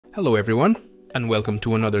Hello everyone, and welcome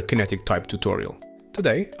to another Kinetic type tutorial.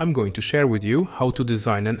 Today I'm going to share with you how to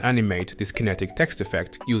design and animate this Kinetic text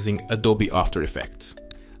effect using Adobe After Effects.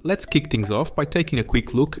 Let's kick things off by taking a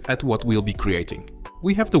quick look at what we'll be creating.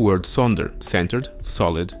 We have the word Sonder, centered,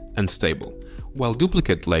 solid, and stable, while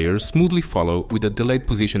duplicate layers smoothly follow with a delayed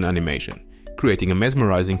position animation, creating a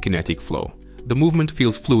mesmerizing kinetic flow. The movement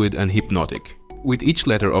feels fluid and hypnotic, with each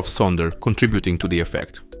letter of Sonder contributing to the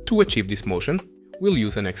effect. To achieve this motion, we'll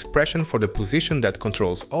use an expression for the position that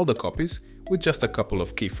controls all the copies with just a couple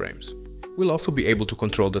of keyframes. We'll also be able to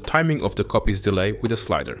control the timing of the copy's delay with a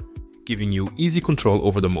slider, giving you easy control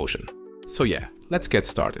over the motion. So yeah, let's get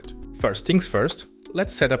started. First things first,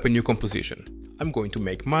 let's set up a new composition. I'm going to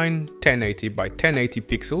make mine 1080 by 1080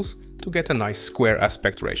 pixels to get a nice square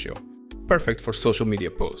aspect ratio, perfect for social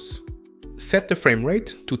media posts. Set the frame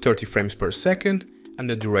rate to 30 frames per second and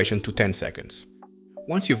the duration to 10 seconds.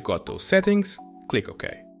 Once you've got those settings, click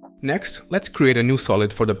OK. Next, let's create a new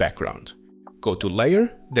solid for the background. Go to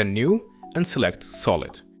Layer, then New, and select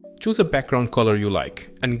Solid. Choose a background color you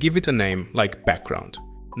like and give it a name like Background.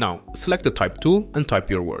 Now, select the Type tool and type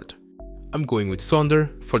your word. I'm going with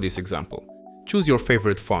Sonder for this example. Choose your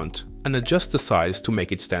favorite font and adjust the size to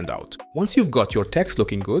make it stand out. Once you've got your text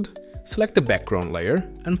looking good, select the background layer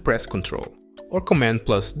and press Ctrl or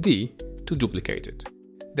Command+D to duplicate it.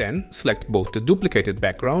 Then select both the duplicated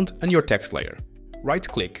background and your text layer.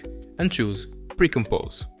 Right-click and choose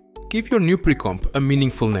Pre-compose. Give your new pre-comp a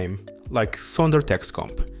meaningful name like Sonder Text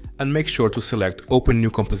Comp and make sure to select Open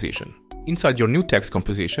New Composition. Inside your new text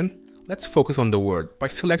composition, let's focus on the word by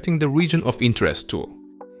selecting the Region of Interest tool.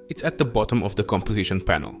 It's at the bottom of the composition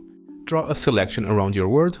panel. Draw a selection around your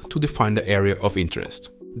word to define the area of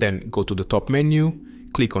interest. Then go to the top menu,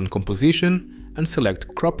 click on Composition and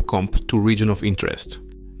select Crop Comp to Region of Interest.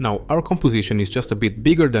 Now our composition is just a bit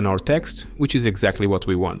bigger than our text, which is exactly what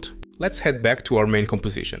we want. Let's head back to our main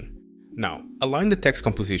composition. Now, align the text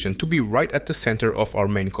composition to be right at the center of our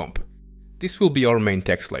main comp. This will be our main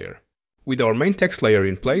text layer. With our main text layer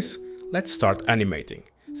in place, let's start animating.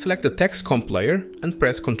 Select the text comp layer and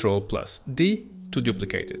press Ctrl+D to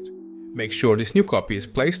duplicate it. Make sure this new copy is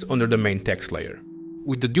placed under the main text layer.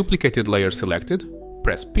 With the duplicated layer selected,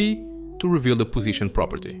 press P to reveal the position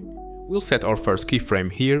property. We'll set our first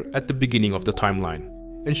keyframe here at the beginning of the timeline,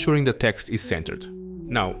 ensuring the text is centered.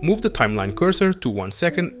 Now move the timeline cursor to 1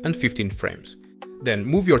 second and 15 frames. Then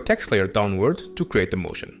move your text layer downward to create the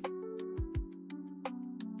motion.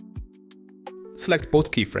 Select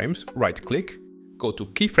both keyframes, right-click, go to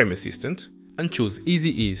Keyframe Assistant and choose Easy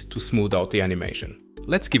Ease to smooth out the animation.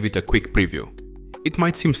 Let's give it a quick preview. It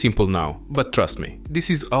might seem simple now, but trust me, this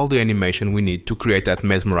is all the animation we need to create that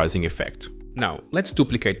mesmerizing effect. Now, let's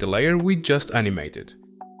duplicate the layer we just animated.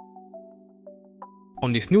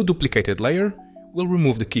 On this new duplicated layer, we'll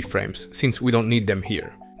remove the keyframes since we don't need them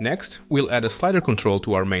here. Next, we'll add a slider control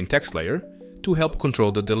to our main text layer to help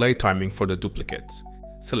control the delay timing for the duplicates.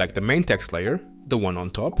 Select the main text layer, the one on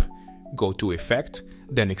top, go to Effect,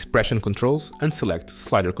 then Expression Controls and select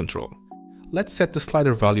Slider Control. Let's set the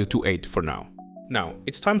slider value to 8 for now. Now,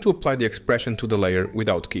 it's time to apply the expression to the layer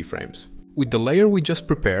without keyframes. With the layer we just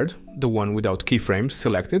prepared, the one without keyframes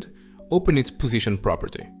selected, open its position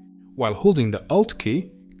property. While holding the Alt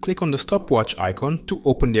key, click on the stopwatch icon to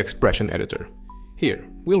open the expression editor. Here,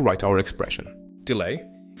 we'll write our expression. Delay,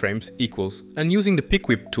 frames equals, and using the Pick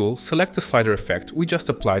Whip tool, select the slider effect we just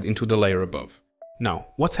applied into the layer above. Now,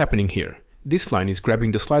 what's happening here? This line is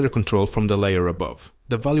grabbing the slider control from the layer above.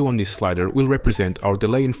 The value on this slider will represent our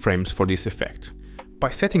delay in frames for this effect. By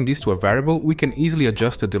setting this to a variable, we can easily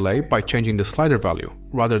adjust the delay by changing the slider value,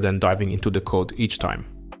 rather than diving into the code each time.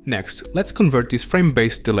 Next, let's convert this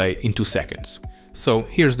frame-based delay into seconds. So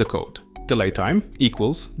here's the code. Delay time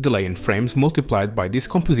equals delay in frames multiplied by this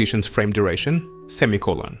composition's frame duration,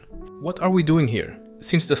 semicolon. What are we doing here?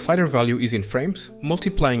 Since the slider value is in frames,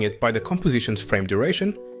 multiplying it by the composition's frame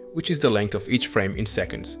duration, which is the length of each frame in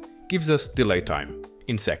seconds, gives us delay time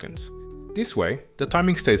in seconds. This way, the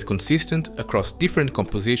timing stays consistent across different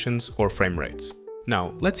compositions or frame rates.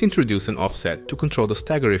 Now, let's introduce an offset to control the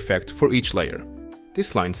stagger effect for each layer.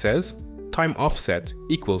 This line says, time offset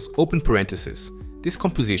equals open parenthesis, this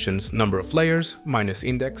composition's number of layers minus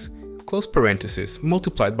index, close parenthesis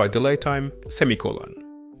multiplied by delay time, semicolon.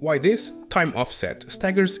 Why this? Time offset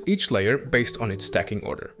staggers each layer based on its stacking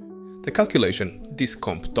order. The calculation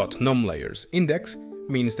thiscomp.numLayers index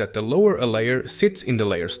means that the lower a layer sits in the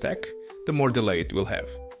layer stack, the more delay it will have.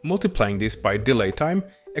 Multiplying this by delay time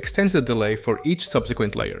extends the delay for each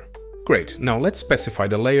subsequent layer. Great, now let's specify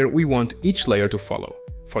the layer we want each layer to follow.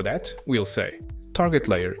 For that, we'll say target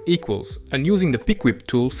layer equals, and using the pick whip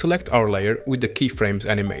tool, select our layer with the keyframes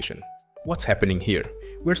animation. What's happening here?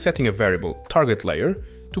 We're setting a variable, target layer,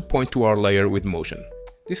 to point to our layer with motion.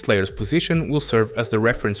 This layer's position will serve as the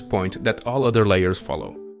reference point that all other layers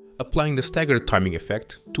follow, applying the staggered timing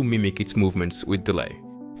effect to mimic its movements with delay.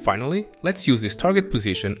 Finally, let's use this target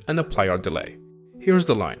position and apply our delay. Here's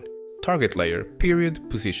the line: target layer, period,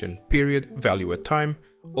 position, period, value at time,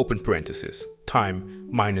 open parenthesis, time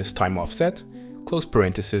minus time offset, close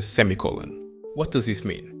parenthesis, semicolon. What does this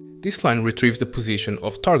mean? This line retrieves the position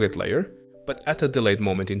of target layer, but at a delayed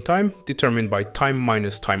moment in time determined by time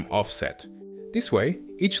minus time offset. This way,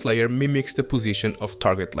 each layer mimics the position of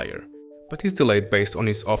target layer, but is delayed based on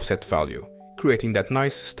its offset value, creating that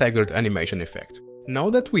nice staggered animation effect.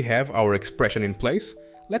 Now that we have our expression in place,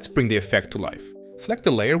 let's bring the effect to life. Select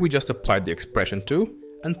the layer we just applied the expression to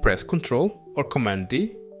and press Ctrl or Command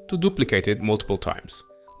D to duplicate it multiple times.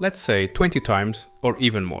 Let's say 20 times or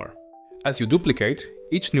even more. As you duplicate,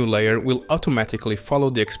 each new layer will automatically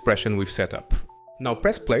follow the expression we've set up. Now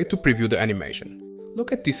press play to preview the animation.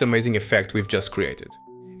 Look at this amazing effect we've just created.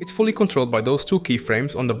 It's fully controlled by those two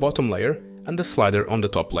keyframes on the bottom layer and the slider on the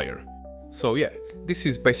top layer. So yeah, this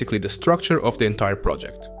is basically the structure of the entire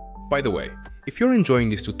project. By the way, if you're enjoying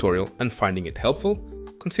this tutorial and finding it helpful,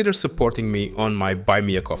 consider supporting me on my Buy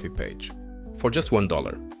Me a Coffee page. For just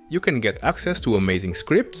 $1, you can get access to amazing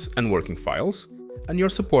scripts and working files, and your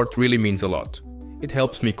support really means a lot. It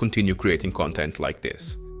helps me continue creating content like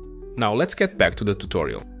this. Now let's get back to the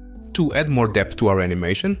tutorial. To add more depth to our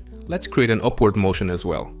animation, let's create an upward motion as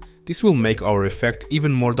well. This will make our effect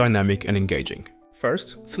even more dynamic and engaging.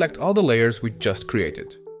 First, select all the layers we just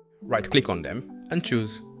created. Right-click on them and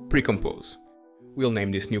choose Pre-compose. We'll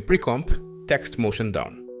name this new pre-comp Text Motion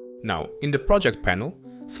Down. Now, in the project panel,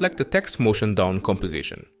 select the Text Motion Down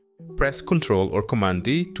composition. Press Ctrl or Command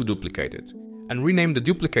D to duplicate it, and rename the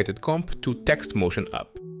duplicated comp to Text Motion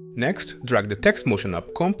Up. Next, drag the Text Motion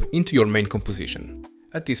Up comp into your main composition.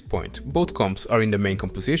 At this point, both comps are in the main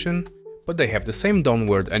composition, but they have the same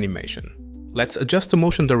downward animation. Let's adjust the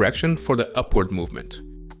motion direction for the upward movement.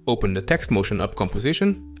 Open the Text Motion Up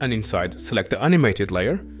composition, and inside select the animated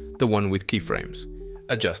layer, the one with keyframes.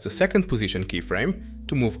 Adjust the second position keyframe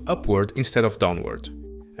to move upward instead of downward.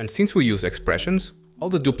 And since we use expressions, all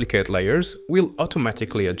the duplicate layers will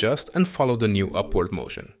automatically adjust and follow the new upward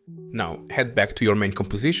motion. Now head back to your main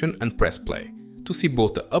composition and press play to see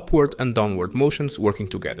both the upward and downward motions working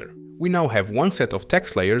together. We now have one set of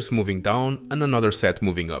text layers moving down and another set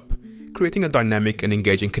moving up, creating a dynamic and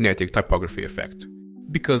engaging kinetic typography effect.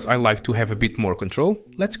 Because I like to have a bit more control,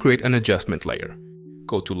 let's create an adjustment layer.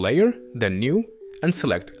 Go to Layer, then New, and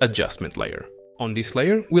select Adjustment Layer. On this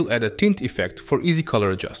layer, we'll add a tint effect for easy color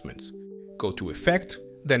adjustments. Go to Effect,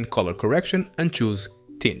 then Color Correction and choose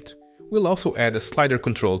Tint. We'll also add a slider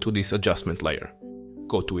control to this adjustment layer.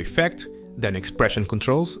 Go to Effect, then Expression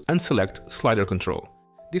Controls and select Slider Control.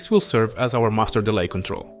 This will serve as our master delay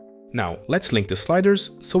control. Now, let's link the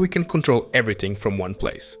sliders so we can control everything from one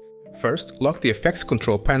place. First, lock the Effects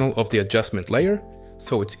Control panel of the adjustment layer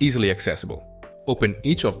so it's easily accessible. Open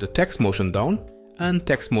each of the Text Motion Down and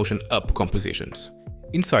Text Motion Up compositions.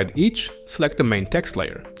 Inside each, select the main text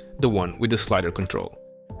layer, the one with the slider control.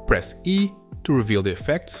 Press E to reveal the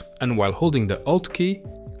effects, and while holding the Alt key,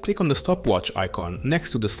 click on the stopwatch icon next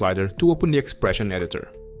to the slider to open the expression editor.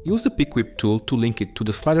 Use the Pick Whip tool to link it to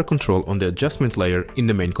the slider control on the adjustment layer in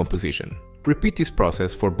the main composition. Repeat this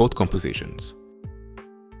process for both compositions.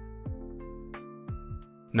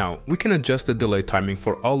 Now, we can adjust the delay timing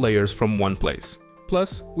for all layers from one place.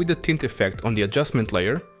 Plus, with the tint effect on the adjustment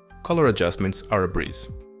layer, color adjustments are a breeze.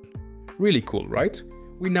 Really cool, right?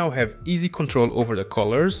 We now have easy control over the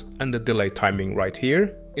colors and the delay timing right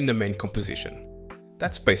here in the main composition.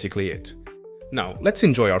 That's basically it. Now, let's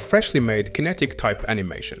enjoy our freshly made kinetic type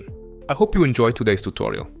animation. I hope you enjoyed today's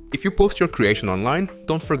tutorial. If you post your creation online,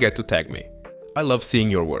 don't forget to tag me. I love seeing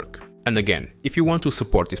your work. And again, if you want to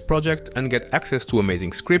support this project and get access to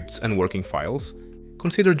amazing scripts and working files,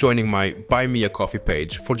 consider joining my Buy Me a Coffee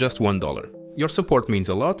page for just $1. Your support means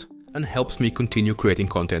a lot and helps me continue creating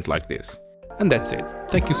content like this. And that's it.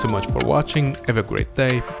 Thank you so much for watching, have a great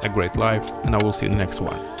day, a great life, and I will see you in the next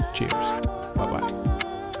one. Cheers.